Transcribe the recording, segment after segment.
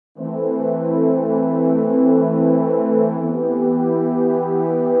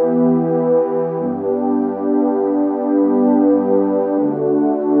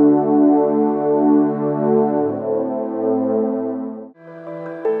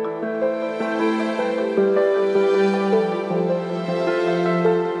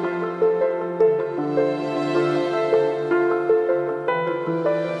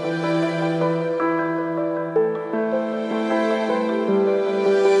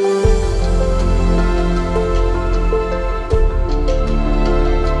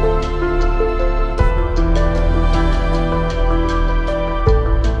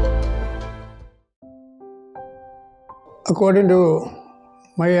According to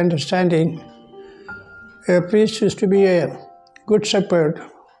my understanding, a priest is to be a good shepherd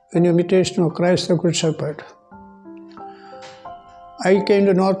in imitation of Christ the Good Shepherd. I came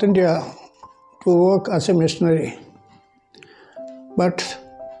to North India to work as a missionary. But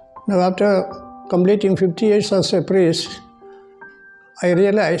now after completing 50 years as a priest, I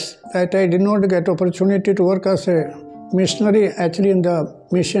realized that I did not get opportunity to work as a missionary actually in the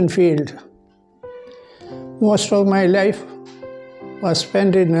mission field. Most of my life was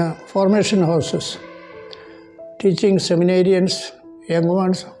spent in formation houses, teaching seminarians, young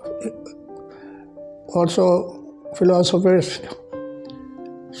ones, also philosophers.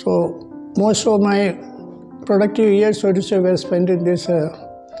 So most of my productive years, so to say, were spent in these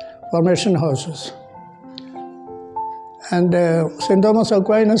formation houses. And St. Thomas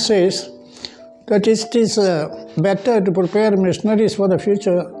Aquinas says that it is better to prepare missionaries for the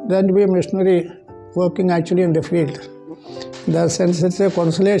future than to be a missionary working actually in the field. In that sense, it's a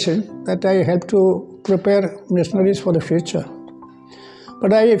consolation that I help to prepare missionaries for the future.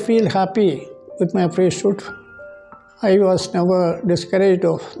 But I feel happy with my priesthood. I was never discouraged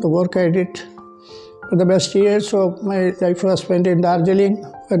of the work I did. But the best years of my life was spent in Darjeeling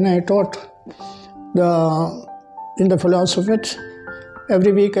when I taught in the philosophy.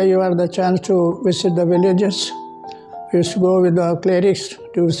 Every week I had the chance to visit the villages. We used to go with the clerics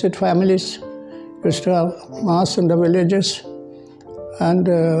to visit families. We used to have mass in the villages. And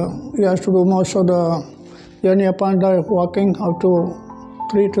we used to do most of the journey upon the walking up to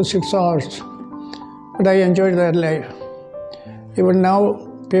 3 to 6 hours. But I enjoyed that life. Even now,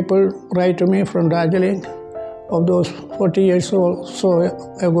 people write to me from Darjeeling of those 40 years or so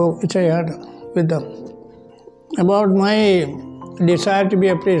ago which I had with them. About my desire to be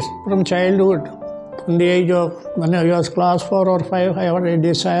a priest from childhood, from the age of when I was class 4 or 5, I had a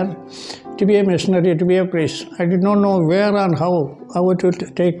desire to be a missionary, to be a priest. I did not know where and how it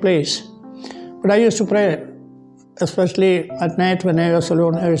would take place. But I used to pray, especially at night when I was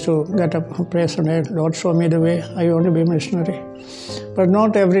alone. I used to get up and pray and say, Lord, show me the way. I want to be a missionary. But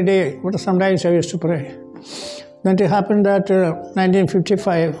not every day, but sometimes I used to pray. Then it happened that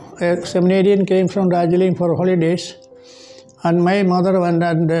 1955, a seminarian came from Darjeeling for holidays, and my mother went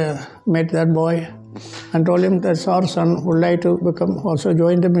and met that boy and told him that our son would like to also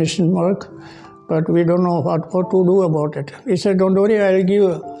join the mission work, but we don't know what to do about it. He said, don't worry, I'll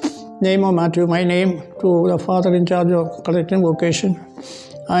give name of Mathew, my name, to the father in charge of collecting vocation.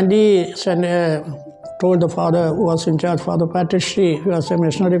 And he told the father who was in charge, Father Patrick Sri, who was a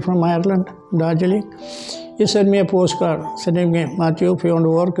missionary from Ireland, Darjeeling. He sent me a postcard sending me, Mathew, if you want to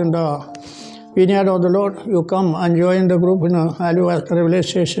work in the vineyard of the Lord, you come and join the group in a railway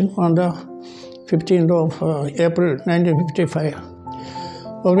station on the 15th of April 1955.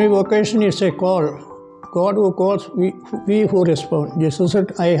 For me, vocation is a call. God who calls, we who respond. Jesus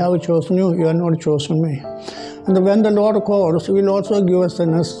said, I have chosen you, you have not chosen me. And when the Lord calls, He will also give us the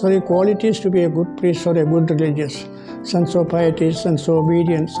necessary qualities to be a good priest or a good religious. Sense of piety, sense of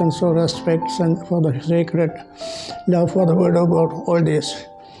obedience, sense of respect, sense for the sacred, love for the word of God, all this.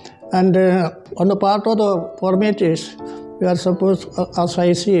 And on the part of the formatives, we are supposed, as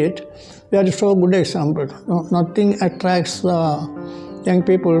I see it, we are to show a good example. Nothing attracts the young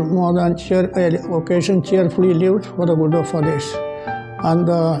people more than vocation cheerfully lived for the good of others. And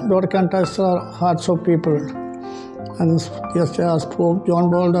the Lord can touch the hearts of people. And just as Pope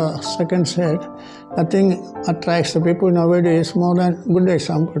John Paul II said, nothing attracts the people nowadays more than good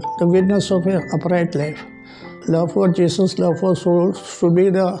example, the witness of an upright life. Love for Jesus, love for souls should be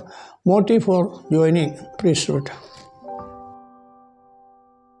the motive for joining priesthood.